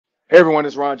Hey everyone,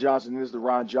 it's Ron Johnson. This is the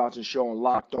Ron Johnson Show on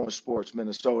Locked On Sports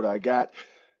Minnesota. I got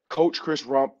Coach Chris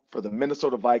Rumph for the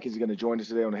Minnesota Vikings. He's going to join us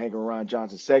today on the Hanging with Ron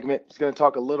Johnson segment. He's going to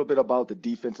talk a little bit about the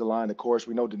defensive line. Of course,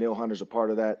 we know Danielle Hunter's a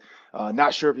part of that.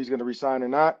 Not sure if he's going to resign or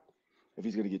not, if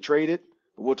he's going to get traded.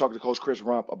 But we'll talk to Coach Chris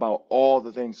Rumph about all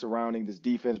the things surrounding this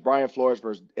defense. Brian Flores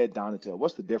versus Ed Donatel.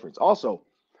 What's the difference? Also,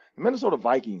 the Minnesota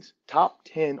Vikings, top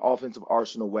 10 offensive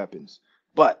arsenal weapons.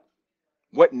 But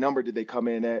what number did they come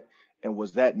in at? And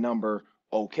was that number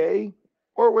okay,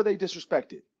 or were they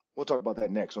disrespected? We'll talk about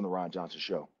that next on the Ron Johnson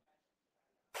Show.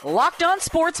 Locked On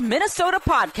Sports Minnesota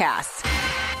Podcasts.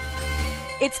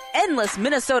 It's endless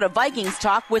Minnesota Vikings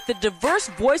talk with the diverse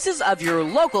voices of your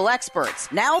local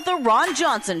experts. Now the Ron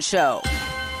Johnson Show.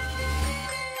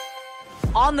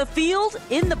 On the field,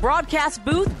 in the broadcast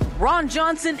booth, Ron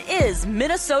Johnson is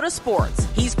Minnesota sports.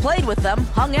 He's played with them,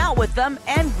 hung out with them,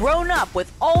 and grown up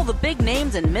with all the big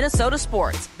names in Minnesota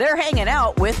sports. They're hanging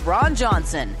out with Ron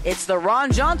Johnson. It's the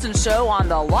Ron Johnson Show on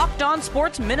the Locked On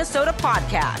Sports Minnesota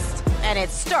podcast. And it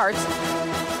starts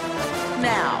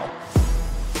now.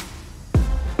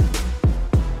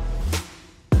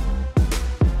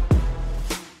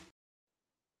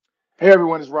 Hey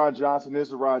everyone, it's Ron Johnson. This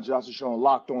is the Ron Johnson Show on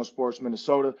Locked On Sports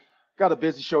Minnesota. Got a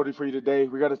busy show for you today.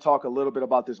 We're going to talk a little bit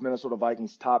about this Minnesota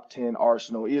Vikings top 10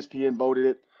 arsenal. ESPN voted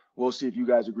it. We'll see if you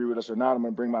guys agree with us or not. I'm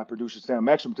going to bring my producer, Sam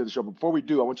Ekstrom, to the show. But before we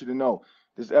do, I want you to know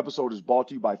this episode is brought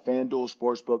to you by FanDuel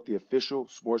Sportsbook, the official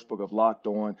sportsbook of Locked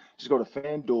On. Just go to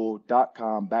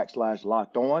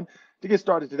FanDuel.com/Locked On to get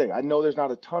started today. I know there's not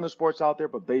a ton of sports out there,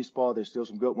 but baseball, there's still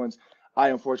some good ones. I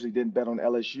unfortunately didn't bet on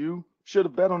LSU. Should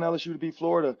have bet on LSU to beat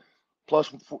Florida. I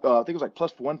think it was like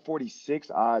plus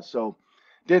 146 odds. So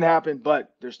didn't happen,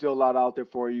 but there's still a lot out there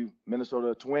for you.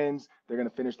 Minnesota Twins, they're going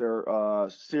to finish their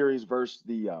series versus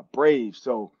the Braves.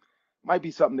 So might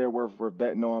be something there worth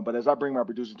betting on. But as I bring my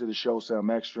producer to the show, Sam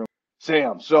Ekstrom.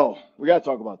 Sam, so we got to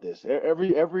talk about this.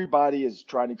 Everybody is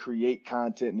trying to create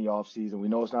content in the offseason. We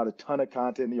know it's not a ton of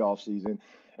content in the offseason.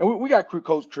 And we got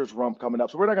Coach Chris Rumph coming up.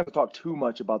 So we're not going to talk too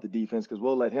much about the defense because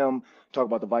we'll let him talk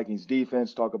about the Vikings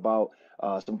defense, talk about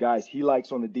some guys he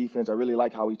likes on the defense. I really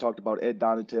like how he talked about Ed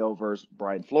Donatel versus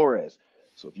Brian Flores.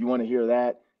 So if you want to hear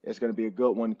that, it's going to be a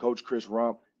good one. Coach Chris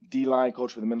Rumph, D-line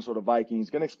coach for the Minnesota Vikings,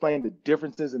 going to explain the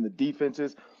differences in the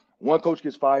defenses. One coach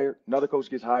gets fired, another coach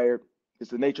gets hired.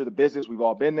 It's the nature of the business. We've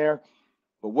all been there.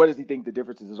 But what does he think the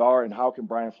differences are, and how can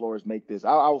Brian Flores make this?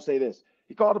 I will say this.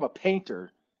 He called him a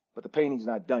painter, but the painting's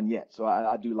not done yet. So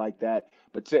I do like that.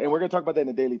 And we're going to talk about that in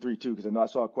the Daily 3 too, because I know I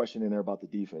saw a question in there about the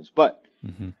defense. But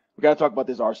we got to talk about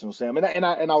this Arsenal, Sam. And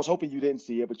I was hoping you didn't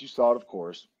see it, but you saw it, of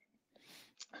course.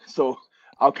 So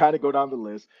I'll kind of go down the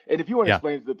list. And if you want to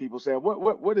explain to the people, Sam, what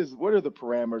are the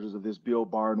parameters of this Bill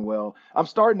Barnwell? I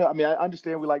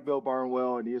understand we like Bill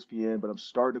Barnwell and ESPN, but I'm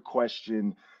starting to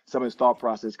question some of his thought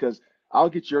process because I'll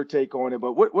get your take on it.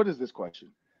 But what is this question?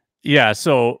 Yeah,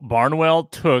 so Barnwell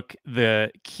took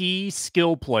the key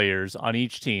skill players on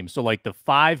each team, so like the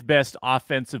 5 best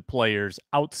offensive players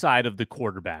outside of the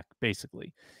quarterback,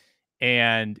 basically,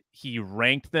 and he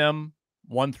ranked them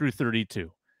 1 through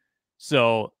 32.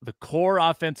 So the core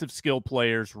offensive skill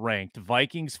players ranked.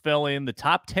 Vikings fell in the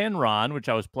top 10, Ron, which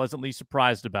I was pleasantly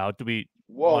surprised about. Do we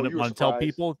want to tell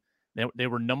people? They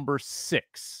were number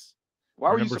 6.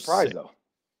 Why were you surprised, though?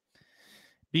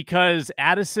 Because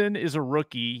Addison is a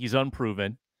rookie. He's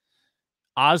unproven.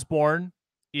 Osborne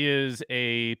is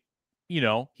he's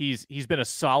been a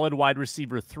solid wide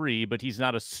receiver 3, but he's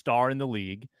not a star in the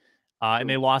league. And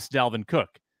they lost Dalvin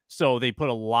Cook. So they put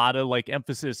a lot of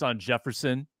emphasis on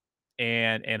Jefferson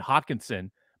and Hawkinson,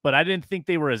 but I didn't think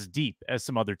they were as deep as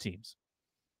some other teams.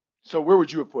 So where would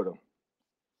you have put them?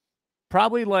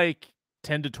 Probably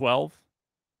 10 to 12,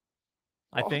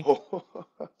 I think.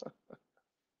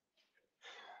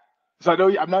 So I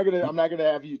know I'm not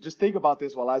gonna have you just think about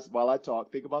this while I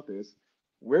talk. Think about this.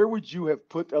 Where would you have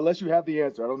put, unless you have the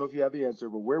answer? I don't know if you have the answer,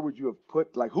 but where would you have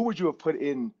put? Who would you have put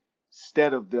in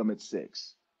instead of them at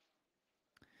 6?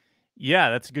 Yeah,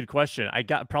 that's a good question.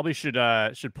 Probably should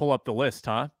pull up the list,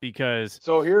 huh? Because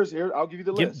here I'll give you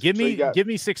the list. Give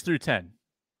me 6 through 10.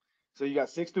 So you got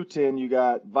 6 through 10. You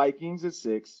got Vikings at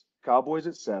 6, Cowboys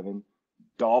at 7,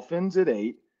 Dolphins at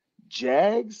 8,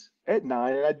 Jags at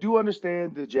 9, and I do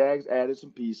understand the Jags added some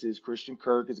pieces. Christian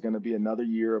Kirk is going to be another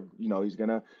year of, he's going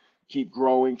to keep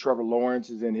growing. Trevor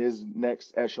Lawrence is in his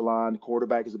next echelon.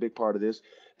 Quarterback is a big part of this.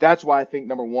 That's why I think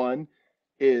number 1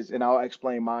 is, and I'll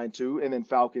explain mine too, and then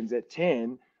Falcons at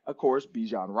 10, of course,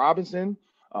 Bijan Robinson.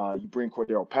 You bring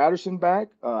Cordero Patterson back.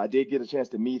 I did get a chance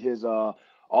to meet his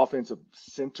offensive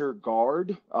center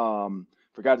guard.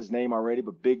 Forgot his name already,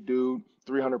 but big dude,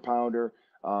 300-pounder.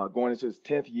 going into his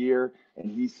 10th year. And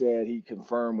he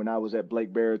confirmed when I was at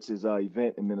Blake Barrett's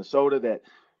event in Minnesota that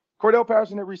Cordell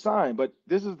Patterson had resigned. But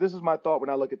this is my thought when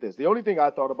I look at this. The only thing I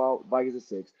thought about Vikings at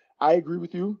 6, I agree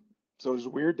with you. So it's a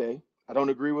weird day. I don't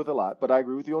agree with a lot, but I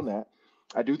agree with you on that.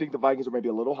 I do think the Vikings are maybe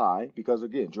a little high because,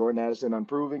 again, Jordan Addison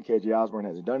unproven. KJ Osborne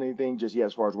hasn't done anything just yet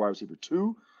as far as wide receiver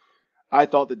 2. I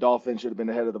thought the Dolphins should have been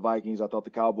ahead of the Vikings. I thought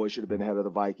the Cowboys should have been ahead of the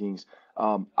Vikings.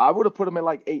 I would have put them at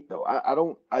like 8,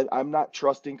 though. I'm not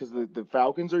trusting because the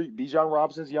Falcons are Bijan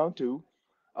Robinson's young too.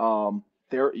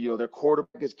 Their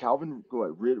quarterback is Calvin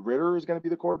Ritter is going to be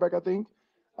the quarterback, I think.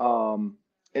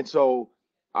 And so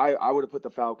I would have put the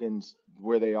Falcons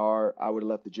where they are. I would have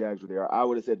left the Jags where they are. I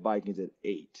would have said Vikings at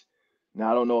 8. Now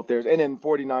I don't know if and then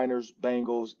 49ers,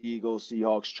 Bengals, Eagles,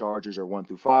 Seahawks, Chargers are 1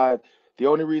 through 5. The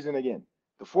only reason, again,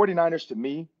 the 49ers, to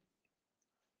me,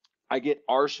 I get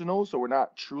Arsenal, so we're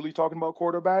not truly talking about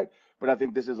quarterback, but I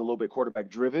think this is a little bit quarterback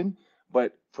driven.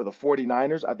 But for the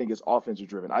 49ers, I think it's offensive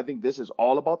driven. I think this is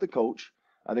all about the coach.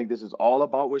 I think this is all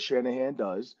about what Shanahan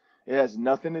does. It has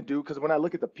nothing to do, because when I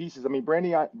look at the pieces, I mean,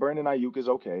 Brandon Ayuk is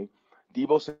okay.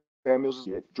 Debo Samuels is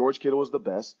it. George Kittle is the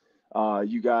best.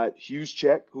 You got Hughes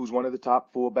Check, who's one of the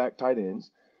top fullback tight ends.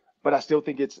 But I still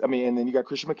think and then you got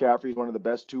Christian McCaffrey, who's one of the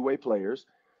best two-way players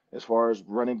as far as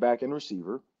running back and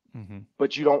receiver. Mm-hmm.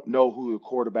 But you don't know who the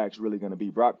quarterback's really going to be.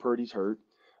 Brock Purdy's hurt.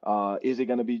 Is it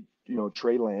going to be,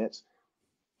 Trey Lance?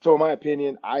 So in my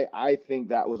opinion, I think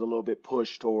that was a little bit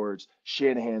pushed towards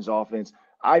Shanahan's offense.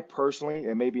 I personally,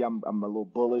 and maybe I'm a little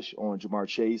bullish on Jamar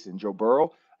Chase and Joe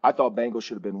Burrow, I thought Bengals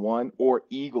should have been 1 or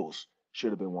Eagles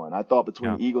should have been 1. I thought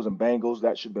between Eagles and Bengals,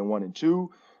 that should have been 1 and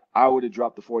 2. I would have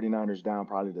dropped the 49ers down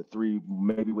probably to 3,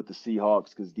 maybe with the Seahawks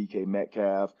because DK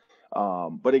Metcalf.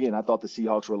 But again, I thought the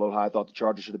Seahawks were a little high. I thought the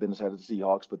Chargers should have been ahead of the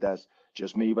Seahawks, but that's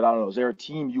just me. But I don't know. Is there a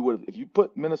team you would have, if you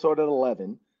put Minnesota at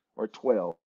 11 or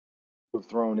 12, have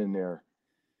thrown in there?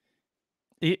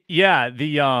 Yeah,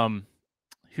 the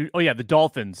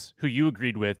Dolphins, who you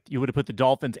agreed with. You would have put the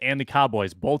Dolphins and the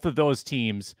Cowboys. Both of those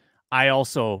teams, I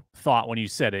also thought when you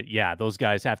said it, yeah, those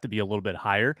guys have to be a little bit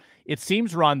higher. It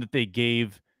seems, Ron, that they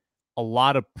gave a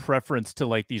lot of preference to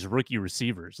like these rookie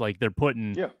receivers. Like they're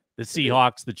putting the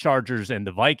Seahawks, the Chargers, and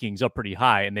the Vikings up pretty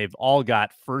high, and they've all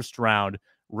got first-round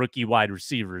rookie wide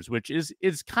receivers, which is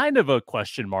kind of a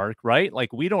question mark, right?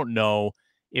 Like we don't know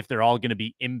if they're all going to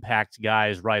be impact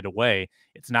guys right away.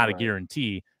 It's not a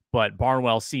guarantee. But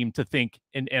Barnwell seemed to think,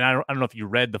 and I don't know if you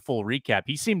read the full recap,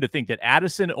 he seemed to think that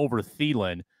Addison over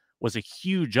Thielen was a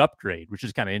huge upgrade, which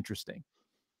is kind of interesting.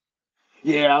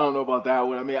 Yeah, I don't know about that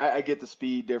one. I mean, I get the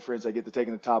speed difference. I get the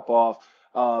taking the top off.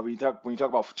 When you talk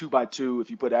about 2x2, if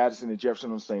you put Addison and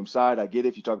Jefferson on the same side, I get it.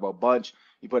 If you talk about bunch,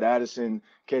 you put Addison,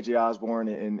 KJ Osborne,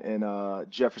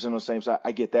 and Jefferson on the same side.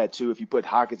 I get that too. If you put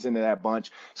Hawkins into that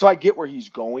bunch, so I get where he's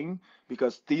going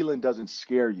because Thielen doesn't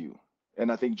scare you. And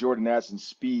I think Jordan Addison's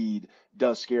speed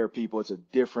does scare people. It's a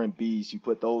different beast. You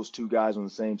put those two guys on the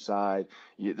same side.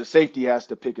 The safety has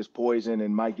to pick his poison,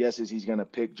 and my guess is he's going to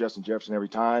pick Justin Jefferson every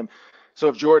time. So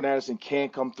if Jordan Addison can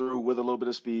come through with a little bit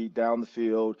of speed down the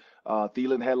field,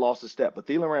 Thielen had lost a step, but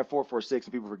Thielen ran 4.46,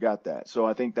 and people forgot that. So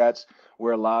I think that's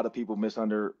where a lot of people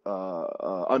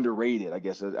underrated, I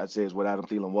guess I'd say, is what Adam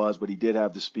Thielen was, but he did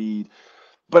have the speed.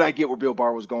 But I get where Bill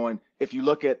Barr was going. If you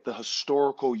look at the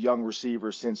historical young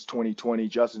receivers since 2020,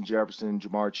 Justin Jefferson,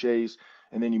 Jamar Chase,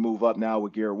 and then you move up now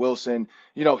with Garrett Wilson,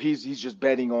 he's just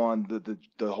betting on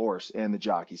the horse and the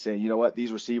jockey, saying, you know what,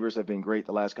 these receivers have been great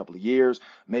the last couple of years.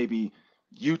 Maybe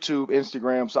YouTube,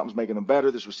 Instagram, something's making them better,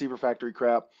 this receiver factory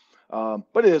crap.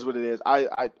 But it is what it is.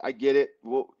 I get it.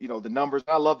 Well, the numbers,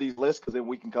 I love these lists because then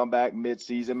we can come back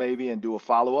mid-season maybe and do a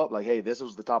follow-up. Like, hey, this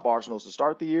was the top Arsenals to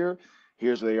start the year.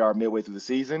 Here's where they are midway through the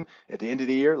season. At the end of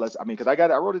the year, because I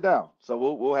wrote it down. So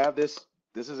we'll have this.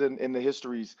 This is in the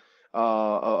histories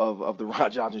of the Ron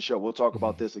Johnson show. We'll talk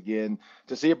about this again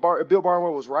to see if Bill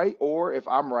Barnwell was right or if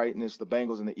I'm right and it's the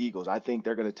Bengals and the Eagles. I think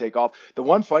they're going to take off. The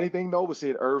one funny thing, though, was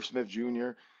seeing Irv Smith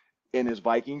Jr. in his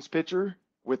Vikings picture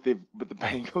with the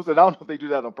Bengals. And I don't know if they do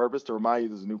that on purpose to remind you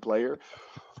there's a new player.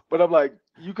 But I'm like,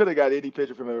 you could have got any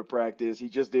picture from him at practice. He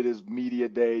just did his media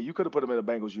day. You could have put him in a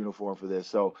Bengals uniform for this.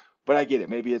 So, but I get it.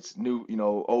 Maybe it's new,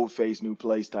 old face, new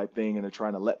place type thing. And they're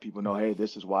trying to let people know, hey,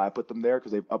 this is why I put them there,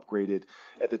 because they've upgraded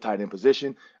at the tight end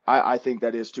position. I think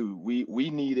that is too. We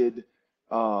needed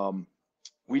him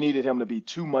to be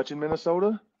too much in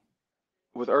Minnesota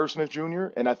with Irv Smith Jr.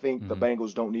 And I think the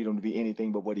Bengals don't need him to be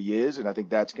anything but what he is. And I think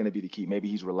that's going to be the key. Maybe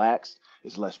he's relaxed.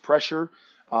 It's less pressure.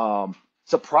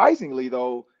 Surprisingly,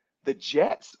 though, the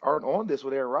Jets aren't on this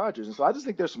with Aaron Rodgers. And so I just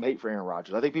think there's some hate for Aaron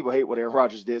Rodgers. I think people hate what Aaron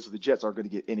Rodgers did, so the Jets aren't going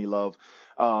to get any love.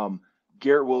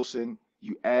 Garrett Wilson,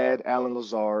 You add Alan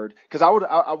Lazard, because I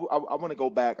want to go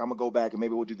back. I'm gonna go back, and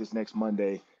maybe we'll do this next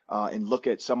Monday, and look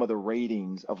at some of the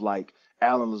ratings of like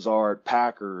Alan Lazard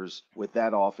Packers with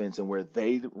that offense and where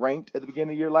they ranked at the beginning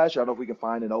of the year last year. I don't know if we can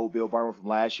find an old Bill Barnwell from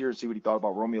last year and see what he thought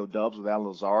about Romeo Doubs with Alan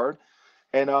Lazard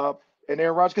and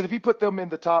Aaron Rodgers. Because if he put them in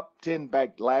the top 10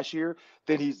 back last year,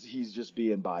 then he's just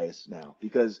being biased now,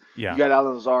 because you got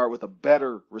Alan Lazard with a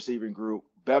better receiving group,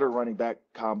 better running back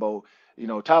combo.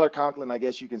 Tyler Conklin, I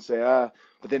guess you can say, but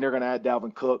then they're going to add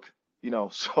Dalvin Cook,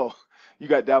 so you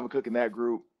got Dalvin Cook in that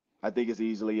group. I think it's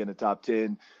easily in the top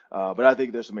 10, but I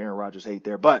think there's some Aaron Rodgers hate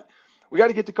there. But we got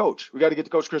to get to Coach. We got to get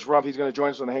to Coach Chris Rumph. He's going to join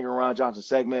us on the Hanging Ron Johnson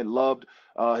segment. Loved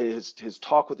his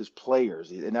talk with his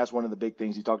players, and that's one of the big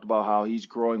things. He talked about how he's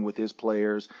growing with his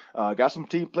players. Got some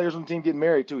players on the team getting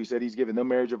married, too. He said he's giving them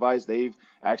marriage advice. They've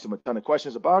asked him a ton of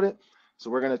questions about it, so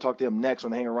we're going to talk to him next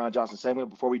on the Hanging Ron Johnson segment.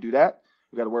 Before we do that,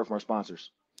 we got a word from our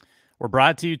sponsors. We're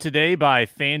brought to you today by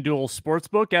FanDuel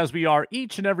Sportsbook, as we are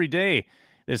each and every day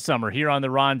this summer here on the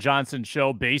Ron Johnson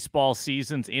Show. Baseball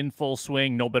season's in full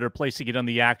swing. No better place to get on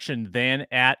the action than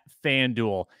at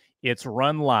FanDuel. It's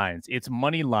run lines, it's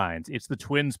money lines, it's the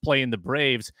Twins playing the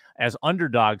Braves as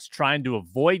underdogs trying to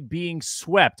avoid being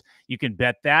swept. You can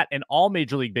bet that and all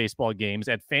Major League Baseball games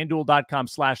at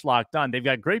FanDuel.com/lockedon. They've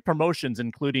got great promotions,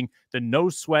 including the no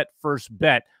sweat first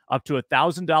bet, up to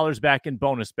 $1,000 back in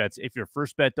bonus bets if your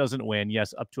first bet doesn't win.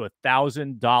 Yes, up to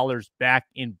 $1,000 back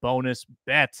in bonus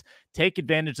bets. Take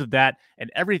advantage of that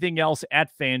and everything else at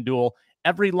FanDuel.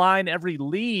 Every line, every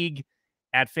league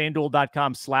at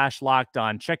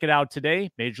FanDuel.com/lockedon. Check it out today.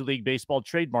 Major League Baseball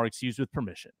trademarks used with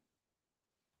permission.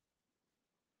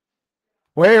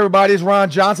 Well, hey, everybody, it's Ron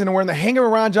Johnson, and we're in the Hanging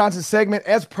with Ron Johnson segment.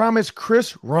 As promised,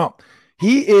 Chris Rumph.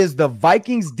 He is the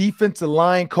Vikings defensive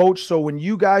line coach. So when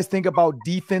you guys think about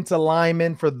defensive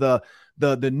linemen for the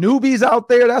newbies out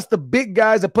there, that's the big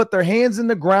guys that put their hands in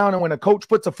the ground, and when a coach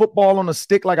puts a football on a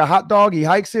stick like a hot dog, he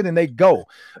hikes it and they go.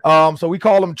 So we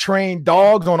call them trained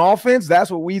dogs on offense. That's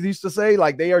what we used to say.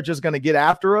 Like, they are just going to get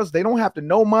after us. They don't have to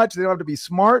know much. They don't have to be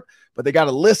smart, but they got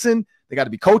to listen. They got to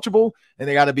be coachable, and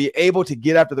they got to be able to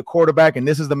get after the quarterback. And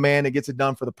this is the man that gets it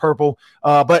done for the purple.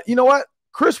 But you know what?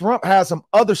 Chris Rumph has some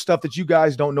other stuff that you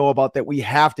guys don't know about that we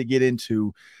have to get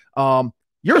into.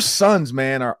 Your sons,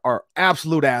 man, are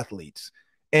absolute athletes.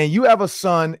 And you have a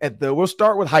son we'll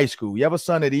start with high school. You have a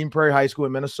son at Eden Prairie High School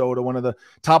in Minnesota, one of the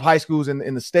top high schools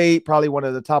in the state, probably one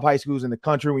of the top high schools in the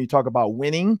country when you talk about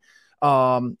winning.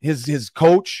 His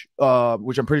coach,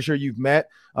 which I'm pretty sure you've met,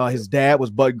 his dad was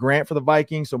Bud Grant for the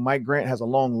Vikings. So Mike Grant has a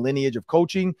long lineage of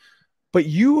coaching. But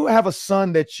you have a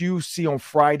son that you see on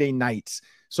Friday nights.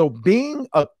 So being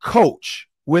a coach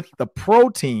with the pro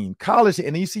team, college,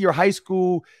 and then you see your high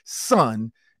school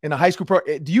son in a high school pro,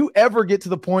 do you ever get to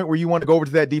the point where you want to go over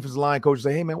to that defensive line coach and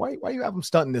say, hey, man, why you have him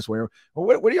stunting this way? Or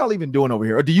what are y'all even doing over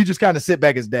here? Or do you just kind of sit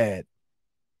back as dad?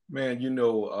 Man,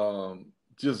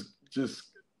 just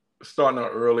starting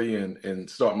out early and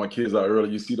starting my kids out early,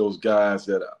 you see those guys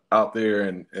that are out there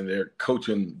and they're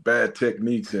coaching bad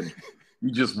techniques, and you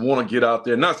just want to get out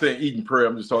there. Not saying Eden Prairie,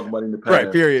 I'm just talking about in the past.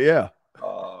 Right, period, yeah.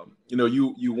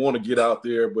 You want to get out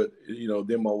there, but,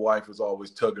 then my wife is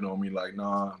always tugging on me like,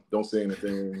 nah, don't say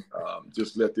anything.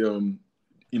 Just let them,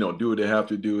 do what they have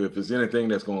to do. If there's anything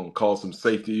that's going to cause some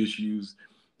safety issues,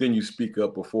 then you speak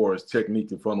up before it's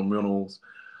technique and fundamentals.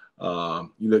 You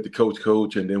let the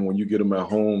coach, and then when you get them at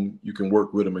home, you can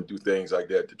work with them and do things like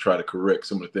that to try to correct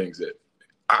some of the things that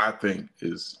I think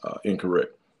is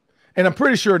incorrect. And I'm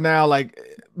pretty sure now, like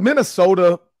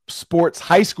Minnesota sports,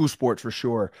 high school sports for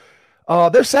sure,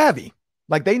 they're savvy.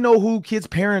 Like, they know who kids'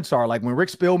 parents are. Like when Rick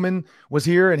Spielman was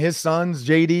here and his sons,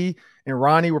 JD and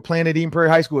Ronnie, were playing at Eden Prairie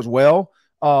High School as well.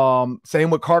 Same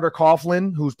with Carter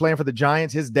Coughlin, who's playing for the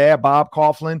Giants. His dad, Bob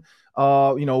Coughlin,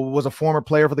 was a former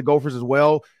player for the Gophers as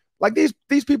well. Like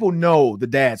these people know the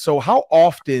dad. So how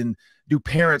often do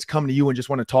parents come to you and just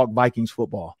want to talk Vikings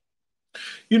football?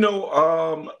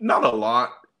 Not a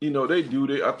lot. They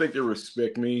do. I think they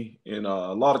respect me. And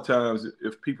a lot of times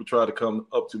if people try to come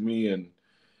up to me and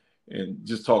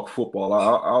just talk football,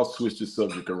 I'll switch the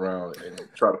subject around and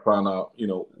try to find out,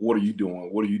 what are you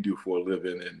doing? What do you do for a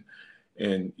living?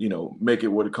 And make it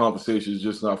where the conversation is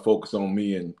just not focused on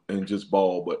me and just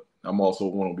ball, but I'm also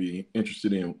want to be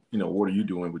interested in, what are you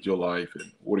doing with your life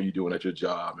and what are you doing at your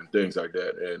job and things like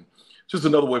that. And just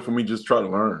another way for me just try to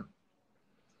learn.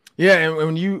 Yeah,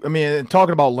 and when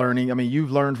talking about learning,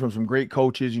 you've learned from some great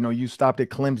coaches. You stopped at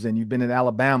Clemson, you've been in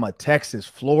Alabama, Texas,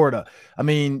 Florida,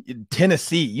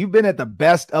 Tennessee. You've been at the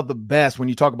best of the best when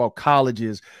you talk about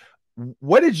colleges.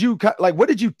 What did you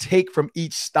take from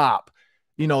each stop,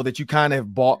 that you kind of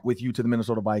have brought with you to the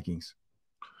Minnesota Vikings?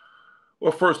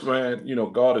 Well, first, man,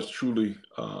 God has truly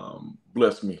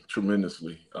blessed me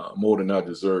tremendously, more than I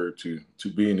deserve to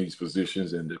be in these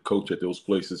positions and to coach at those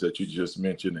places that you just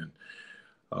mentioned, and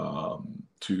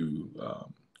to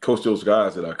coach those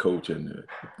guys that I coach, and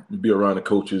be around the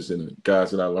coaches and the guys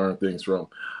that I learn things from.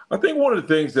 I think one of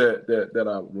the things that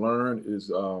I've learned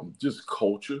is just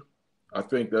culture. I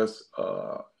think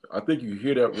I think you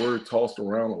hear that word tossed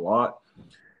around a lot,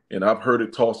 and I've heard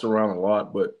it tossed around a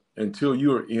lot, but until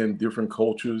you're in different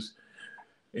cultures,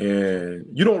 and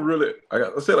you don't really, I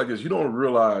say it like this, you don't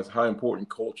realize how important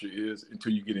culture is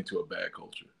until you get into a bad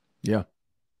culture. Yeah.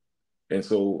 And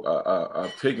so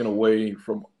I've taken away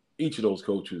from each of those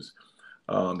coaches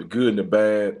the good and the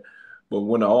bad, but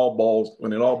when it all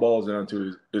boils down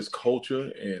to is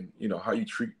culture and how you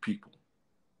treat people.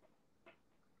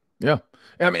 Yeah.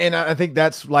 I mean, and I think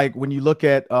that's like when you look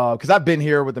at, because I've been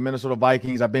here with the Minnesota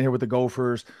Vikings, I've been here with the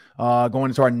Gophers, going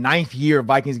into our 9th year of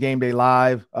Vikings Game Day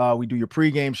Live. We do your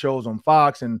pregame shows on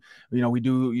Fox, and we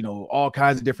do all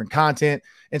kinds of different content.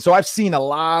 And so I've seen a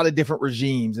lot of different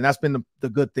regimes, and that's been the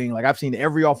good thing. Like I've seen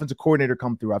every offensive coordinator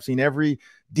come through. I've seen every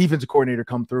defensive coordinator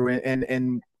come through,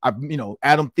 and I've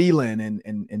Adam Thielen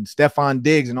and Stephon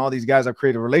Diggs and all these guys I've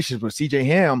created relationships with, CJ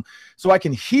Ham, so I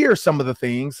can hear some of the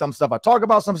things, some stuff I talk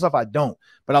about, some stuff I don't.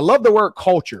 But I love the word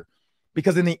culture,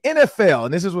 because in the NFL,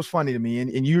 and this is what's funny to me,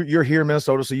 and you're here in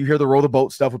Minnesota, so you hear the row the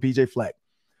boat stuff with PJ Fleck.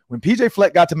 When PJ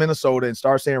Fleck got to Minnesota and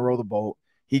started saying row the boat,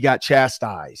 he got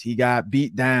chastised, he got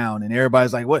beat down, and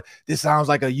everybody's like, what? This sounds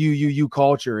like a you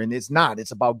culture. And it's not.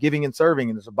 It's about giving and serving,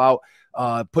 and it's about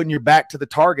putting your back to the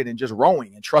target and just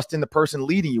rowing and trusting the person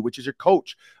leading you, which is your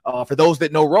coach. For those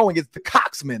that know rowing, it's the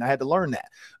coxman. I had to learn that.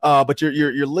 But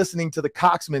you're listening to the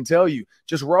coxman tell you,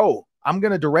 just row. I'm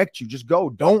going to direct you. Just go.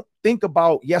 Don't think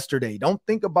about yesterday. Don't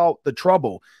think about the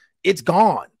trouble. It's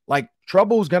gone. Like,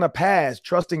 trouble's going to pass.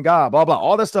 Trust in God, blah, blah.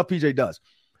 All that stuff PJ does.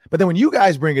 But then when you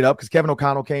guys bring it up, because Kevin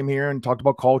O'Connell came here and talked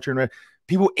about culture, and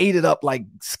people ate it up like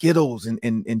Skittles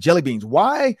and jelly beans.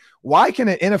 Why can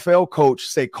an NFL coach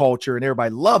say culture and everybody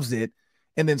loves it,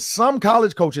 and then some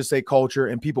college coaches say culture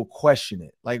and people question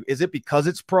it? Like, is it because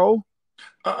it's pro?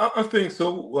 I think so.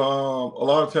 A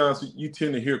lot of times you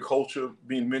tend to hear culture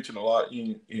being mentioned a lot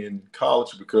in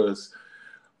college, because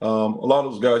a lot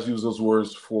of those guys use those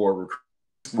words for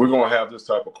we're going to have this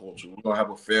type of culture. We're going to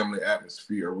have a family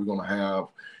atmosphere. We're going to have,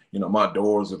 my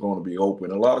doors are going to be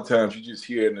open. A lot of times you just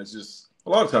hear it, and it's just, a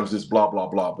lot of times it's blah, blah,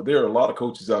 blah. But there are a lot of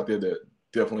coaches out there that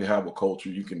definitely have a culture.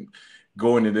 You can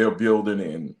go into their building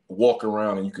and walk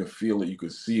around, and you can feel it. You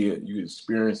can see it. You can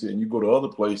experience it. And you go to other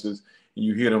places and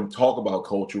you hear them talk about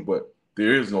culture, but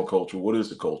there is no culture. What is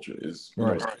the culture? It's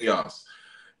chaos.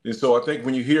 And so I think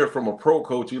when you hear from a pro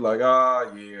coach, you're like,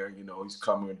 he's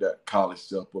coming with that college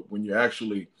stuff. But when you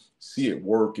actually see it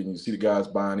work and you see the guys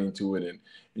buying into it, and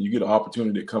you get an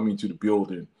opportunity to come into the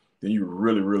building, then you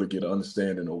really, really get an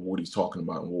understanding of what he's talking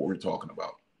about and what we're talking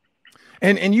about.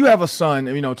 And you have a son,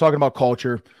 talking about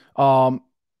culture.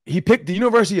 He picked the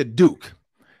University of Duke,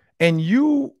 and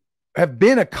you have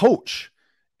been a coach.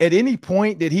 At any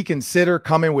point, did he consider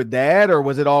coming with Dad, or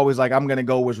was it always like, I'm going to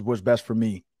go what's best for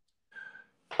me?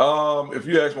 If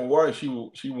you ask my wife, she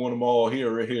want them all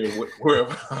right here,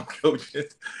 wherever I'm coaching.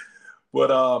 But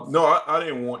no, I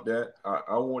didn't want that.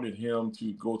 I wanted him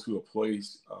to go to a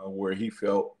place where he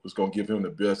felt was going to give him the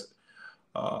best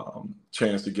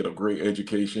chance to get a great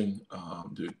education,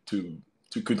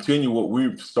 to continue what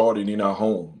we've started in our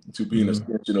home, to be an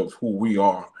extension of who we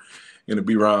are, and to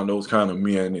be around those kind of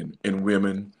men and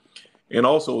women, and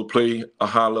also play a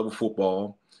high level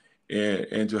football.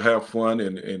 And to have fun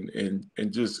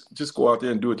and just go out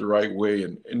there and do it the right way,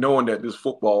 and knowing that this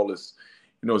football is,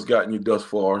 it's gotten you thus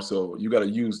far. So you got to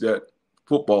use that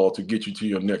football to get you to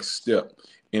your next step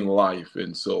in life.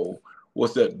 And so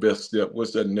what's that best step?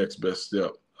 What's that next best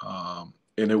step? And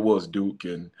it was Duke,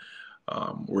 and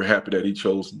we're happy that he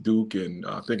chose Duke. And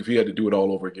I think if he had to do it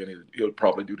all over again, he'll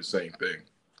probably do the same thing.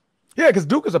 Yeah, because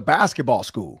Duke is a basketball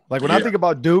school. Like when I think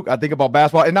about Duke, I think about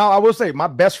basketball. And now I will say my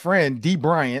best friend, D.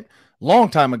 Bryant, long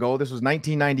time ago, this was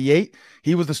 1998.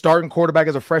 He was the starting quarterback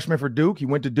as a freshman for Duke. He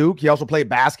went to Duke. He also played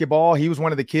basketball. He was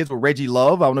one of the kids with Reggie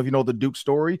Love. I don't know if you know the Duke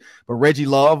story, but Reggie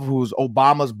Love, who's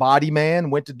Obama's body man,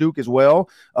 went to Duke as well.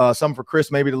 Something for Chris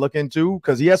maybe to look into,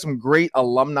 because he has some great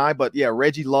alumni. But yeah,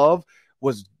 Reggie Love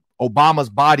was Obama's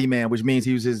body man, which means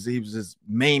he was his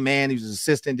main man. He was his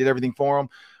assistant, did everything for him.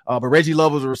 But Reggie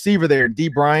Love was a receiver there. And D.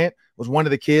 Bryant was one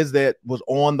of the kids that was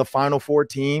on the Final Four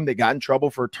team. They got in trouble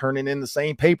for turning in the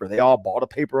same paper. They all bought a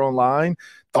paper online,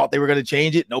 thought they were going to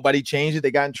change it. Nobody changed it.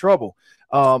 They got in trouble.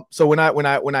 So when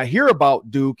I hear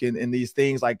about Duke and these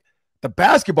things, like the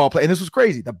basketball play, and this was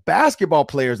crazy, the basketball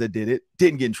players that did it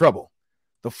didn't get in trouble.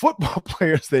 the football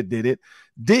players that did it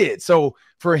did. So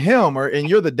for him, and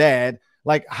you're the dad,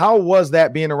 like, how was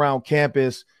that being around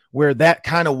campus where that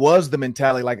kind of was the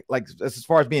mentality, like as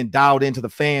far as being dialed into the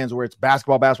fans, where it's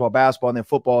basketball, and then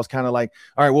football is kind of like,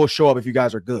 all right, we'll show up if you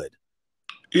guys are good.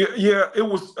 Yeah, it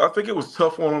was. I think it was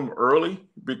tough on them early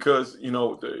because,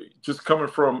 just coming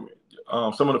from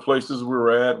some of the places we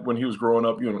were at when he was growing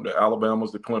up, the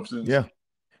Alabamas, the Clemsons, yeah,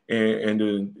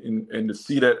 and to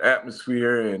see that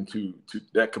atmosphere and to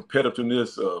that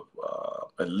competitiveness of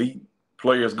elite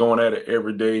players going at it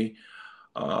every day.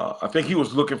 I think he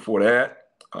was looking for that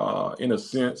in a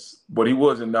sense, but he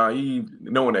wasn't naive,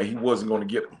 knowing that he wasn't going to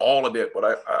get all of that.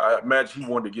 But I imagine he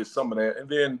wanted to get some of that, and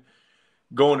then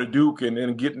going to Duke and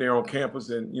then getting there on campus,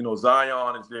 and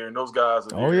Zion is there and those guys are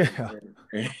there. Oh yeah.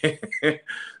 And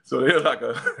so they're like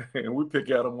and we pick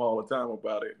at him all the time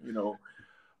about it.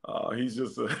 He's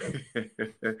just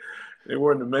they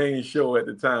weren't the main show at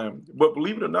the time. But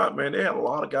believe it or not, man, they had a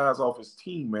lot of guys off his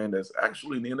team, man, that's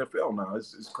actually in the NFL now.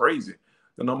 It's crazy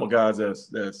the number of guys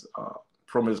that's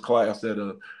from his class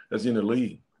that's in the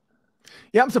league.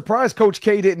 Yeah, I'm surprised Coach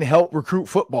K didn't help recruit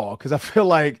football, because I feel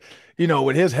like,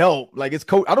 with his help, like, it's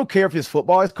coach. I don't care if it's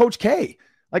football, it's Coach K.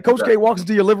 Like, Coach K walks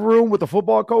into your living room with the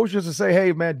football coach just to say,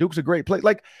 hey, man, Duke's a great play.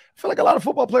 Like, I feel like a lot of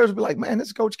football players would be like, man, this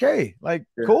is Coach K. Like,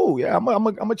 cool. Yeah, I'm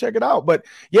gonna check it out. But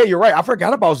yeah, you're right. I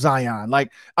forgot about Zion.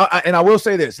 Like, and I will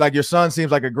say this, like, your son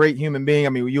seems like a great human being. I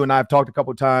mean, you and I have talked a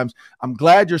couple of times. I'm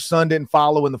glad your son didn't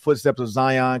follow in the footsteps of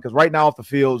Zion, because right now off the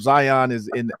field, Zion is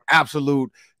in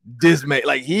absolute dismay.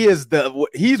 Like, he's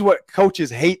what coaches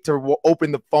hate to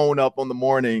open the phone up on the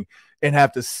morning and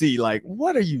have to see, like,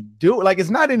 what are you doing? Like,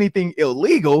 it's not anything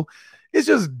illegal. It's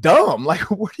just dumb. Like,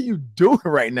 what are you doing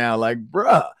right now? Like,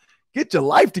 bruh, get your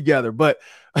life together. But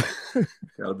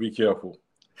gotta be careful.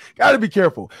 Gotta be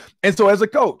careful. And so as a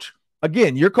coach,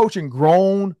 again, you're coaching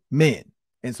grown men.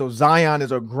 And so Zion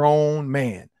is a grown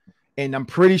man. And I'm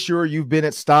pretty sure you've been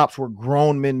at stops where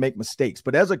grown men make mistakes.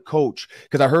 But as a coach,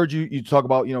 because I heard you talk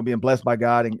about, being blessed by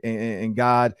God, and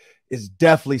God is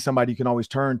definitely somebody you can always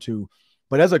turn to.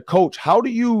 But as a coach, how do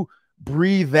you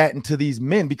breathe that into these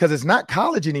men? Because it's not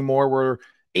college anymore where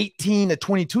 18 to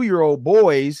 22-year-old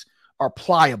boys are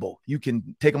pliable. You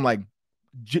can take them like,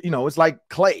 it's like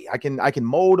clay. I can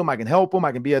mold them. I can help them.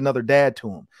 I can be another dad to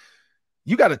them.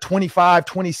 You got a 25,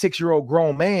 26-year-old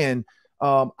grown man.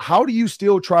 How do you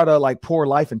still try to, like, pour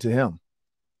life into him?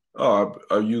 I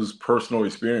use personal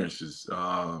experiences.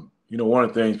 One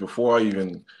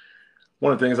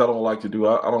of the things I don't like to do,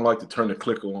 I don't like to turn the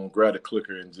clicker on, grab the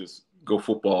clicker, and just go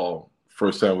football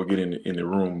first time we get in the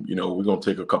room. We're going to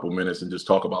take a couple minutes and just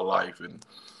talk about life and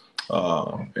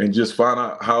just find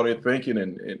out how they're thinking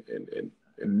and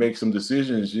make some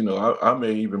decisions. I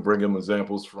may even bring them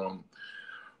examples from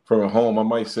at home. I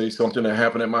might say something that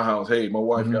happened at my house. Hey, my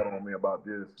wife got on me about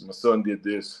this. My son did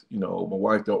this. My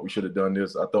wife thought we should have done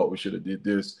this. I thought we should have did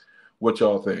this. What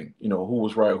y'all think? Who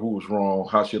was right? Who was wrong?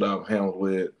 How should I handle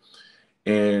it?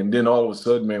 And then all of a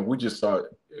sudden, man, we just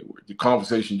start, the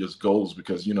conversation just goes,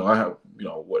 because, I have,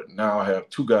 now I have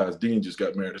two guys. Dean just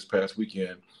got married this past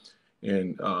weekend.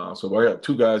 And so I got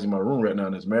two guys in my room right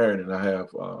now that's married, and I have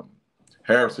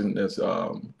Harrison that's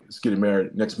getting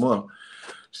married next month.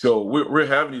 So we're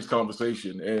having these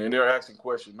conversations, and they're asking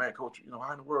questions. Man, coach,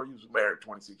 how in the world you was married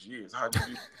 26 years? How did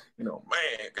you,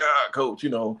 man, God, coach,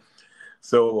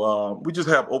 So we just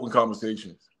have open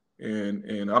conversations,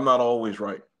 and I'm not always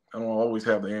right. I don't always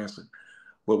have the answer,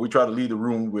 but we try to lead the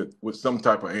room with some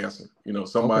type of answer.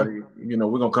 Somebody, we're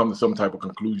going to come to some type of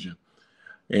conclusion.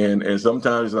 And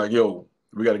sometimes it's like, yo,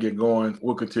 we got to get going.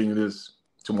 We'll continue this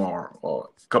tomorrow or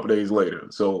a couple of days later.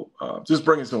 So just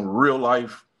bringing some real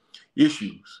life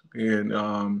issues.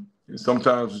 And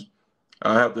sometimes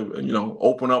I have to,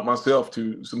 open up myself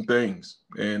to some things,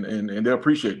 and they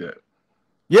appreciate that.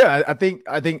 Yeah, I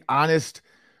think honest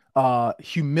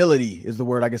humility is the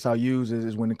word I guess I'll use,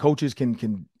 is when the coaches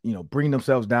can bring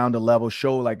themselves down to level,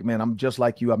 show like, man, I'm just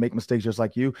like you. I make mistakes just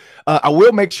like you. I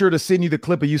will make sure to send you the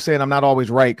clip of you saying I'm not always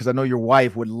right, because I know your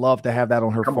wife would love to have that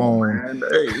on her phone. Man.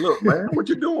 Hey, look, man, what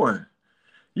you doing?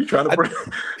 You trying to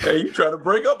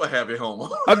break up a happy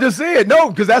home. I'm just saying,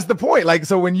 no, because that's the point. Like,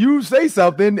 so when you say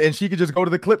something and she could just go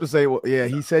to the clip and say, well, yeah,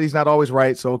 he said he's not always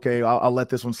right. So, okay, I'll let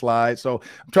this one slide. So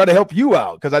I'm trying to help you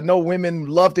out, because I know women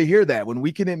love to hear that. When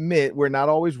we can admit we're not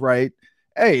always right,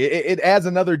 hey, it adds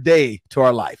another day to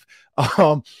our life.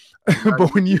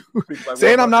 But when you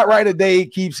saying I'm not right a day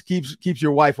keeps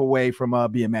your wife away from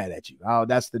being mad at you. Oh,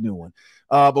 that's the new one.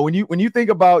 But when you think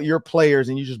about your players,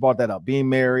 and you just brought that up, being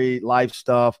married, life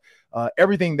stuff,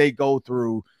 everything they go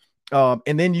through,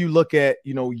 And then you look at,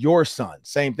 your son,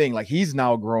 same thing. Like he's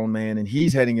now a grown man and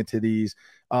he's heading into these.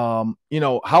 How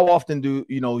often do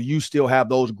you still have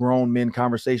those grown men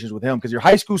conversations with him? Because your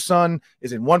high school son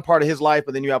is in one part of his life,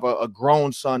 but then you have a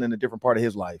grown son in a different part of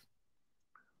his life.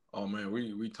 Oh man,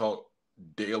 we talk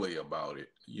daily about it.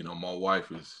 My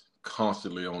wife is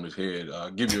constantly on his head.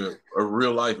 I'll give you a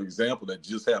real life example that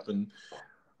just happened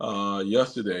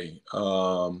yesterday.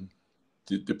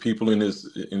 The people in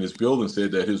this building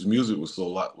said that his music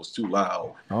was too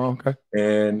loud. Oh, okay.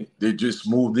 And they just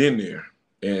moved in there.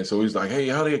 And so he's like, hey,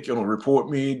 how they gonna report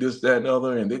me, this, that, and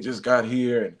other? And they just got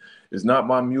here and it's not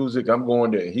my music. I'm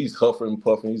going there. He's huffing and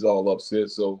puffing. He's all upset.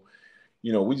 So,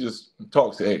 we just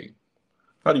talk, say, hey,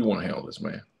 how do you want to handle this,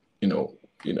 man?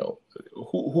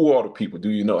 Who are the people? Do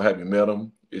you know? Have you met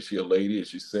them? Is she a lady? Is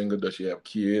she single? Does she have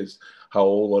kids? How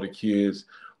old are the kids?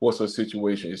 What's her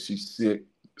situation? Is she sick?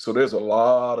 So there's a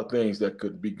lot of things that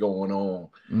could be going on.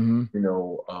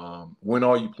 Mm-hmm. When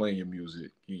are you playing your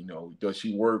music? Does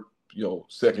she work,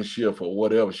 second shift or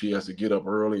whatever? She has to get up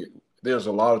early. There's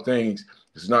a lot of things.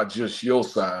 It's not just your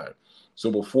side. So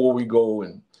before we go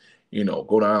and,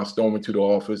 go down, storming to the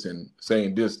office and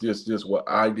saying this, what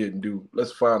I didn't do,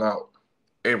 let's find out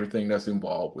everything that's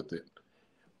involved with it.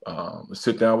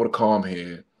 Sit down with a calm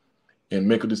head and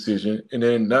make a decision. And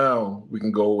then now we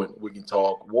can go and we can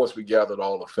talk. Once we gathered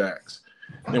all the facts,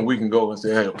 then we can go and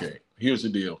say, hey, okay, here's the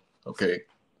deal. Okay,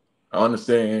 I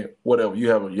understand whatever. You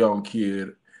have a young kid.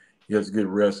 He has to get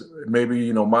rest.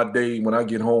 Maybe, my day when I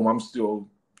get home, I'm still,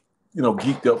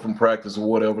 geeked up from practice or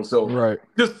whatever. So right.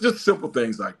 Just simple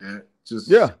things like that.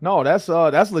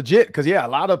 That's legit. Because a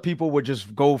lot of people would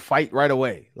just go fight right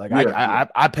away. Like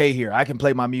I pay here. I can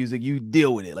play my music. You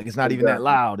deal with it. Like it's not even that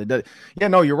loud. It does. Yeah,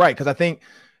 no, you're right. Because I think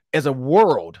as a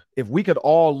world, if we could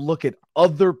all look at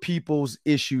other people's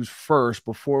issues first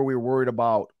before we're worried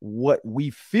about what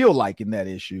we feel like in that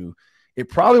issue, it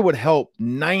probably would help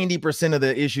 90% of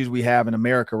the issues we have in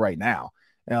America right now.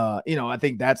 I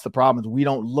think that's the problem is we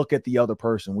don't look at the other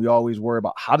person. We always worry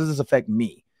about how does this affect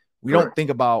me? We don't think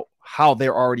about how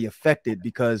they're already affected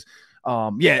because,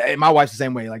 and my wife's the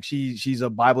same way. Like she's a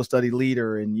Bible study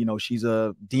leader and, she's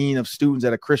a dean of students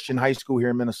at a Christian high school here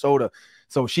in Minnesota.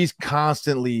 So she's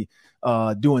constantly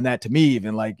doing that to me,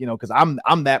 even like, because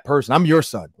I'm that person. I'm your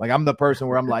son. Like I'm the person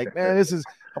where I'm like, man, this is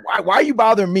why are you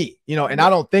bothering me? And I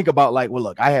don't think about like, well,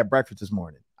 look, I had breakfast this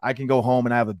morning. I can go home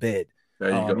and I have a bed. There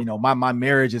you go. My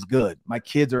marriage is good. My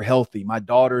kids are healthy. My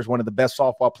daughter is one of the best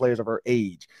softball players of her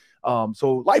age.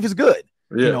 So life is good.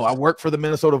 Yes. I work for the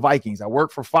Minnesota Vikings. I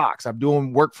work for Fox. I'm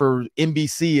doing work for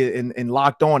NBC and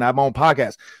Locked On. I have my own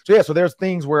podcast. So there's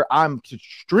things where I'm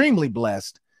extremely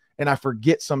blessed and I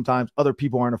forget sometimes other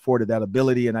people aren't afforded that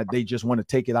ability and they just want to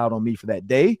take it out on me for that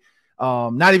day.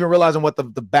 Not even realizing what the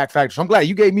back factor. So I'm glad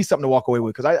you gave me something to walk away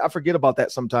with because I forget about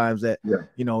that sometimes that,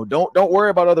 don't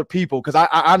worry about other people. Because I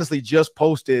honestly just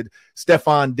posted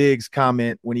Stephon Diggs'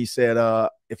 comment when he said,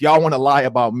 if y'all want to lie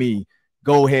about me,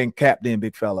 go ahead and cap in,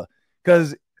 big fella.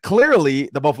 Because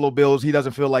clearly the Buffalo Bills, he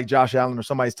doesn't feel like Josh Allen or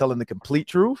somebody's telling the complete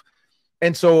truth.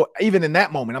 And so even in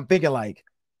that moment, I'm thinking like,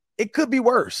 it could be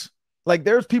worse. Like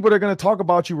there's people that are going to talk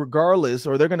about you regardless,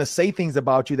 or they're going to say things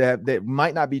about you that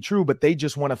might not be true, but they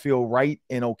just want to feel right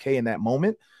and okay in that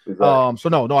moment. Exactly. So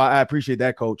no, I appreciate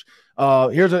that, Coach.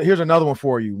 Here's another one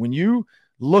for you. When you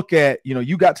look at,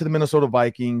 you got to the Minnesota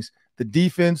Vikings, the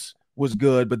defense was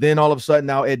good, but then all of a sudden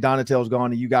now Ed Donatell's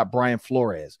gone and you got Brian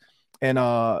Flores. And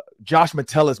Josh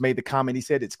Metellus made the comment. He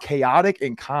said it's chaotic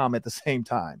and calm at the same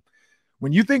time.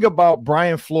 When you think about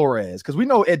Brian Flores, because we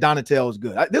know Ed Donatel is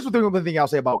good. This is the thing I'll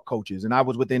say about coaches. And I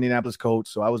was with the Indianapolis coach,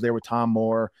 so I was there with Tom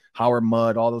Moore, Howard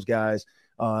Mudd, all those guys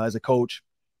as a coach.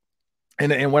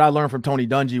 And what I learned from Tony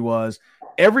Dungy was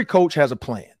every coach has a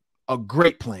plan, a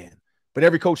great plan, but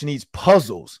every coach needs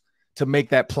puzzles to make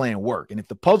that plan work. And if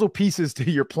the puzzle pieces to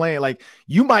your plan, like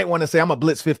you might want to say, I'm going to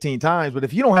blitz 15 times, but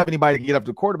if you don't have anybody to get up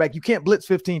to the quarterback, you can't blitz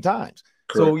 15 times.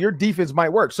 Correct. So your defense might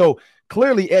work. So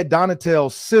clearly Ed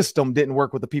Donatell's system didn't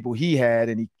work with the people he had.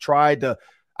 And he tried to,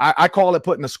 I call it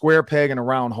putting a square peg in a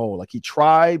round hole. Like he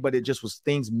tried, but it just was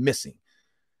things missing.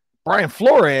 Brian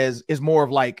Flores is more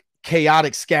of like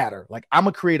chaotic scatter. Like I'm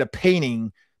going to create a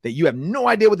painting that you have no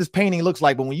idea what this painting looks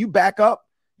like. But when you back up,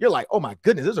 you're like, oh my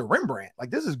goodness, this is a Rembrandt. Like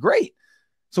this is great.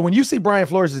 So when you see Brian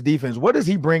Flores' defense, what does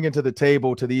he bring into the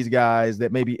table to these guys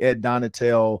that maybe Ed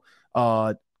Donatell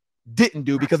didn't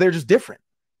do because they're just different?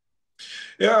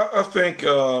 Yeah, I think,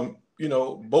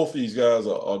 both these guys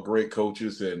are great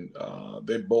coaches and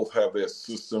they both have their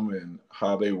system and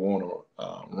how they want to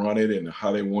run it and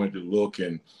how they want it to look.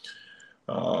 And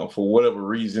for whatever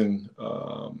reason,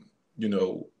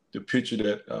 the picture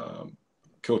that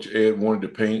Coach Ed wanted to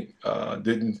paint.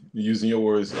 Didn't, using your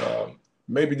words,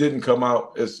 maybe didn't come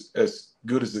out as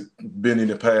good as it's been in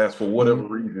the past for whatever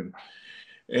reason.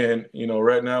 And,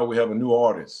 right now we have a new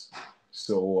artist.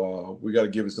 So we got to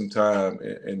give it some time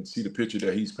and see the picture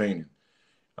that he's painting.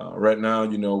 Right now,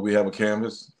 we have a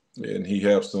canvas and he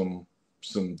has some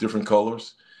different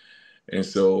colors. And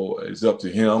so it's up to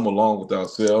him, along with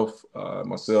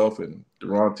myself and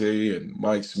Durante and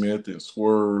Mike Smith and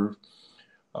Swerve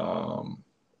and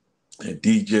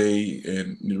DJ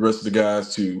and the rest of the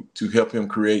guys to help him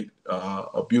create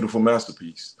a beautiful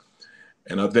masterpiece.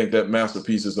 And I think that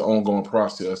masterpiece is an ongoing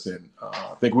process. And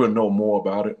I think we'll know more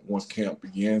about it once camp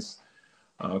begins.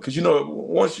 Because,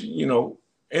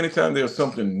 anytime there's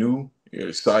something new, you're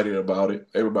excited about it.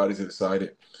 Everybody's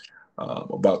excited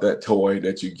about that toy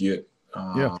that you get.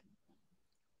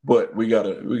 But we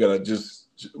gotta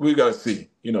see.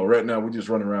 Right now we're just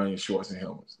running around in shorts and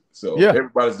helmets. So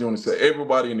everybody's doing the same.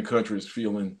 Everybody in the country is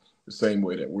feeling the same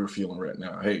way that we're feeling right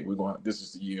now. Hey, this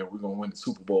is the year we're gonna win the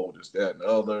Super Bowl, this, that, and the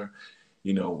other.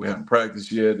 We haven't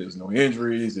practiced yet. There's no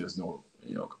injuries. There's no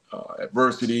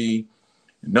adversity.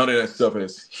 None of that stuff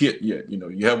has hit yet.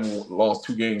 You haven't lost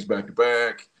 2 games back to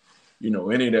back.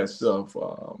 Any of that stuff.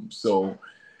 So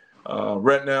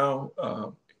right now,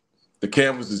 the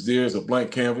canvas is there. It's a blank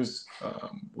canvas.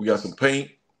 We got some paint,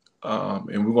 and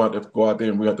we're going to have to go out there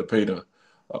and we have to paint an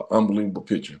unbelievable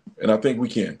picture. And I think we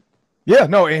can. Yeah,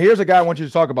 no, and here's a guy I want you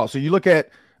to talk about. So you look at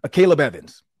Caleb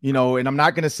Evans, and I'm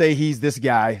not going to say he's this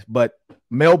guy, but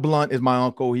Mel Blount is my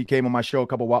uncle. He came on my show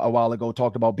a while ago,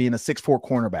 talked about being a 6'4"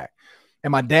 cornerback.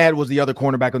 And my dad was the other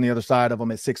cornerback on the other side of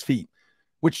him at 6 feet,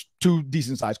 which 2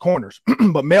 decent-sized corners.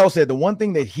 But Mel said the one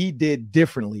thing that he did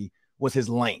differently was his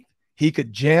length. He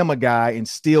could jam a guy and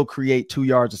still create 2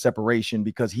 yards of separation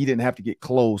because he didn't have to get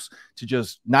close to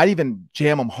just not even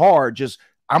jam him hard. Just,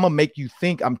 I'm going to make you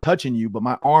think I'm touching you, but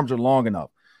my arms are long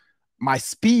enough. My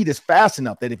speed is fast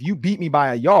enough that if you beat me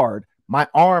by a yard, my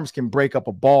arms can break up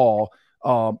a ball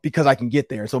because I can get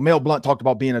there. So Mel Blount talked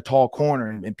about being a tall corner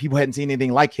and people hadn't seen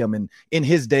anything like him. And in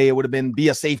his day, it would have been be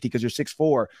a safety because you're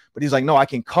 6'4", but he's like, no, I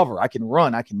can cover, I can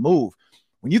run, I can move.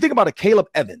 When you think about a Caleb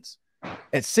Evans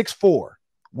at 6'4",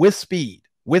 with speed,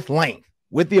 with length,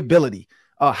 with the ability,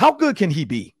 how good can he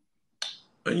be?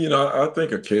 I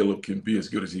think a Caleb can be as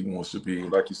good as he wants to be.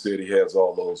 Like you said, he has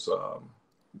all those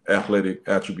athletic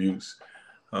attributes.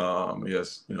 He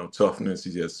has, toughness.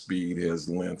 He has speed. He has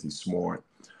length. He's smart.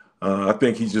 I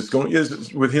think he's just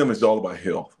with him, it's all about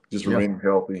health, just remaining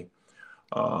healthy,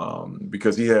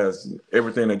 because he has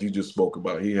everything that you just spoke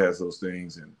about. He has those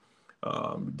things, and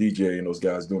DJ and those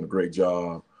guys doing a great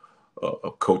job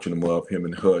of coaching him up, him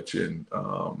and Hutch, and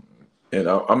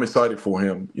I'm excited for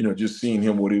him. Just seeing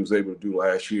him what he was able to do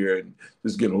last year, and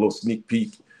just getting a little sneak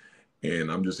peek.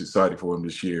 And I'm just excited for him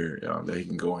this year that he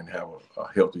can go and have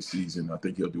a healthy season. I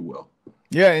think he'll do well.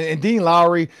 Yeah, and Dean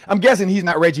Lowry, I'm guessing he's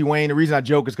not Reggie Wayne. The reason I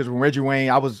joke is because when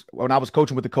I was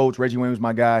coaching with the coach, Reggie Wayne was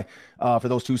my guy for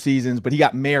those 2 seasons, but he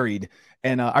got married.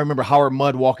 And I remember Howard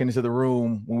Mudd walking into the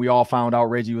room when we all found out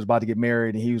Reggie was about to get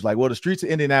married. And he was like, well, the streets of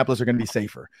Indianapolis are going to be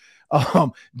safer.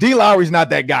 Dean Lowry's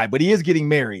not that guy, but he is getting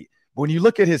married. But when you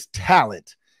look at his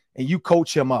talent and you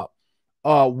coach him up,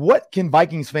 what can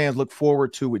Vikings fans look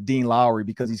forward to with Dean Lowry?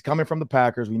 Because he's coming from the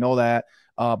Packers. We know that.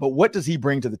 But what does he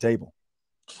bring to the table?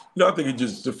 I think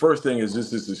the first thing is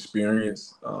just his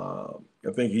experience.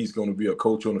 I think he's going to be a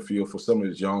coach on the field for some of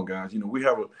his young guys. We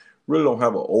really don't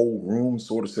have an old room,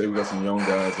 so to say. We got some young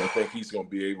guys. I think he's going to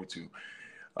be able to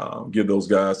give those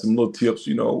guys some little tips.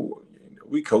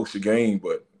 We coach the game,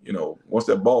 but once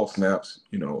that ball snaps,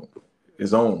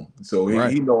 it's on. So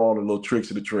he know all the little tricks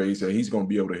of the trade. So he's going to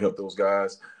be able to help those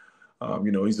guys.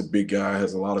 He's a big guy,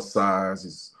 has a lot of size,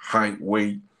 his height,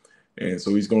 weight. And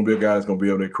so he's going to be a guy that's going to be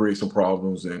able to create some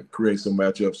problems and create some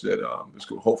matchups that is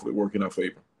going to hopefully work in our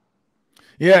favor.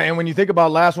 Yeah, and when you think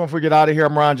about last one before we get out of here,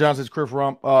 I'm Ron Johnson's Chris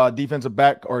Rumph, defensive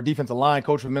back or defensive line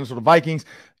coach for the Minnesota Vikings.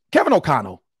 Kevin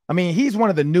O'Connell. I mean, he's one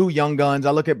of the new young guns.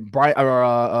 I look at Matt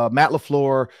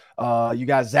LaFleur. You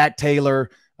got Zach Taylor.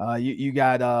 You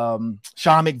got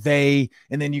Sean McVay,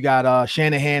 and then you got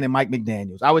Shanahan and Mike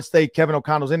McDaniels. I would say Kevin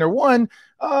O'Connell's in there.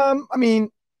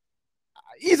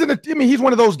 He's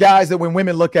one of those guys that when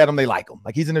women look at him, they like him.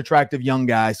 Like, he's an attractive young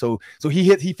guy. So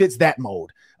he fits that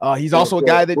mold. He's also a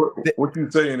guy that what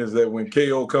you're saying is that when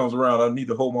KO comes around, I need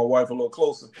to hold my wife a little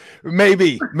closer.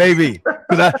 Maybe.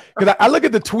 Because I look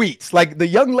at the tweets, like the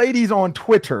young ladies on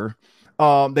Twitter,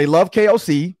 they love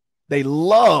KOC. They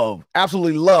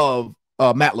absolutely love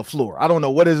Matt LaFleur. I don't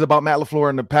know what it is about Matt LaFleur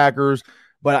and the Packers,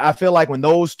 but I feel like when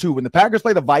the Packers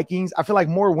play the Vikings, I feel like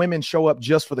more women show up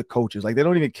just for the coaches. Like, they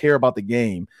don't even care about the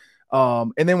game.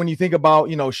 And then when you think about,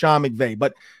 Sean McVay,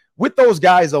 but with those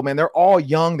guys though, man, they're all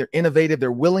young, they're innovative,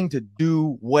 they're willing to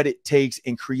do what it takes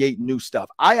and create new stuff.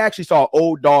 I actually saw an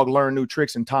old dog learn new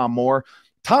tricks in Tom Moore.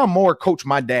 Tom Moore coached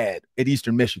my dad at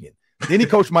Eastern Michigan. Then he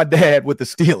coached my dad with the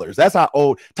Steelers. That's how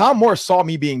old Tom Moore saw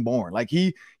me being born. Like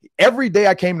every day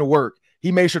I came to work,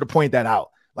 he made sure to point that out.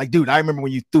 Like, dude, I remember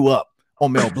when you threw up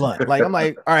on Mel Blunt. Like, I'm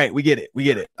like, all right, we get it.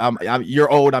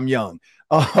 You're old, I'm young.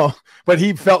 But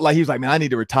he felt like he was like, man, I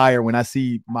need to retire when I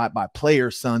see my player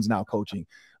sons now coaching.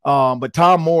 But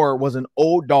Tom Moore was an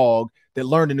old dog that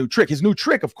learned a new trick. His new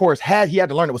trick, of course, he had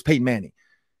to learn it was Peyton Manning.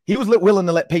 He was willing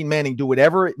to let Peyton Manning do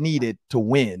whatever it needed to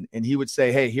win. And he would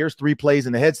say, hey, here's 3 plays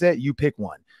in the headset. You pick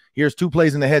one. Here's 2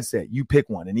 plays in the headset. You pick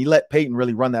one. And he let Peyton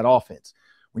really run that offense.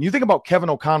 When you think about Kevin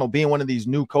O'Connell being one of these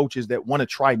new coaches that want to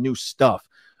try new stuff,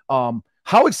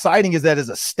 how exciting is that as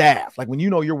a staff? Like when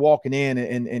you're walking in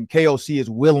and KOC is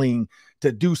willing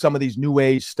to do some of these new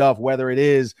age stuff, whether it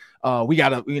is we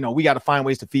gotta find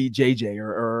ways to feed JJ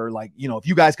or like, if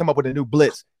you guys come up with a new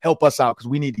blitz, help us out because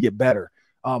we need to get better.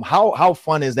 How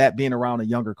fun is that being around a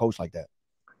younger coach like that?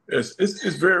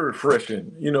 It's very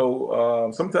refreshing.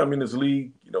 Sometimes in this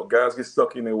league, guys get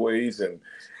stuck in their ways and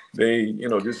they,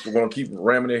 just want to keep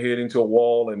ramming their head into a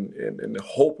wall and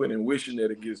hoping and wishing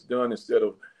that it gets done instead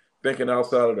of thinking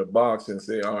outside of the box and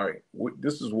say, all right,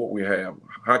 this is what we have.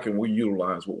 How can we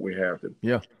utilize what we have to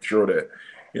make sure that,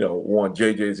 one,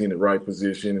 JJ's in the right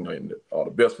position and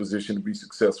the best position to be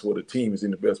successful. The team is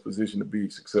in the best position to be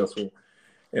successful.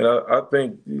 And I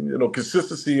think,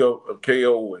 consistency of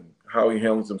KO and how he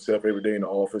handles himself every day in the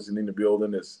office and in the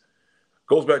building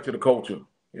goes back to the culture.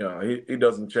 He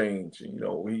doesn't change.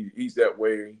 He's that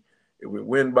way. If we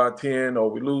win by 10 or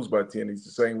we lose by 10, he's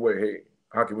the same way. Hey,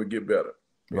 how can we get better?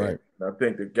 Right. And I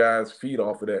think the guys feed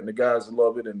off of that, and the guys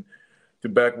love it. And to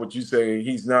back what you say,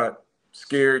 he's not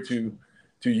scared to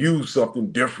use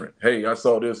something different. Hey, I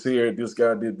saw this here. This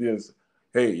guy did this.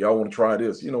 Hey, y'all want to try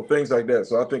this? Things like that.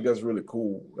 So I think that's really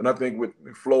cool. And I think with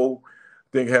Flo,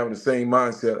 having the same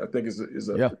mindset, I think is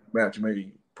a match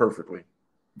made perfectly.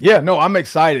 Yeah, no, I'm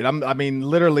excited.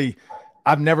 Literally,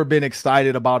 I've never been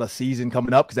excited about a season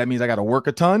coming up because that means I got to work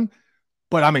a ton.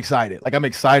 But I'm excited. Like I'm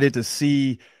excited to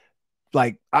see.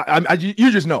 Like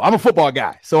you just know I'm a football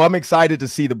guy, so I'm excited to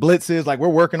see the blitzes. Like we're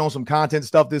working on some content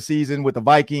stuff this season with the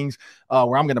Vikings,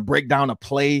 where I'm going to break down a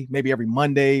play maybe every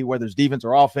Monday, whether it's defense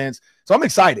or offense. So I'm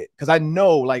excited because I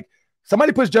know like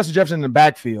somebody puts Justin Jefferson in the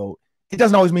backfield, it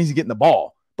doesn't always mean he's getting the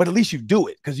ball, but at least you do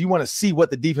it because you want to see what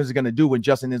the defense is going to do when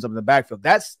Justin ends up in the backfield.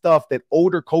 That's stuff that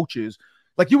older coaches,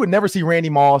 like you would never see Randy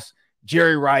Moss,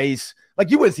 Jerry Rice. Like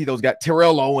you wouldn't see those guys,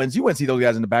 Terrell Owens. You wouldn't see those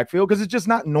guys in the backfield because it's just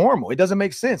not normal. It doesn't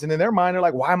make sense. And in their mind, they're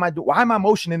like, why am I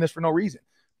motioning this for no reason?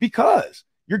 Because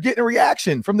you're getting a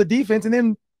reaction from the defense and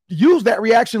then use that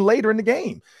reaction later in the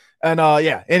game. And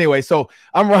anyway, so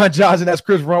I'm Ron Johnson. That's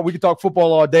Chris Rumph. We can talk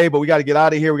football all day, but we got to get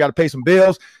out of here. We got to pay some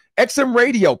bills. XM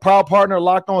Radio, proud partner,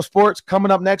 Locked On Sports.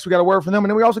 Coming up next, we got a word from them. And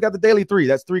then we also got the Daily 3.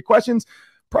 That's 3 questions,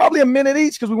 probably a minute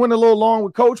each because we went a little long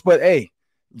with Coach. But hey,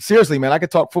 seriously, man, I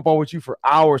could talk football with you for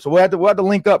hours. So we'll have to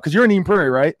link up because you're in Eden Prairie,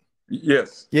 right?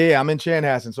 Yes. Yeah, I'm in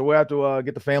Chanhassen. So we'll have to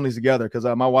get the families together because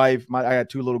my wife, I got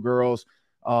 2 little girls.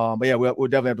 But yeah, we'll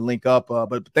definitely have to link up.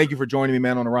 But thank you for joining me,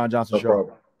 man, on the Ron Johnson Show.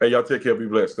 Problem. Hey, y'all take care. Be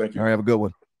blessed. Thank you. All right, have a good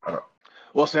one. All right.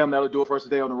 Well, Sam, that'll do it for us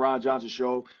today on the Ron Johnson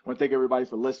Show. I want to thank everybody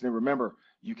for listening. Remember,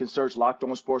 you can search Locked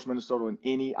On Sports Minnesota on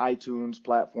any iTunes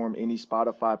platform, any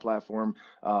Spotify platform,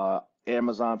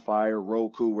 Amazon Fire,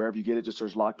 Roku, wherever you get it. Just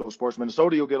search Locked On Sports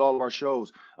Minnesota. You'll get all of our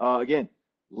shows. Again,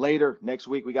 later next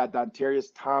week, we got Dontarius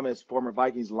Thomas, former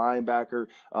Vikings linebacker,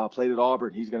 played at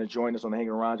Auburn. He's going to join us on the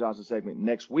Hanging Ron Johnson segment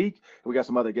next week. We got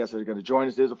some other guests that are going to join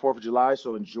us. It is the 4th of July,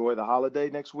 so enjoy the holiday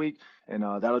next week. And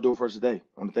that'll do it for us today.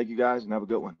 I want to thank you guys and have a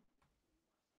good one.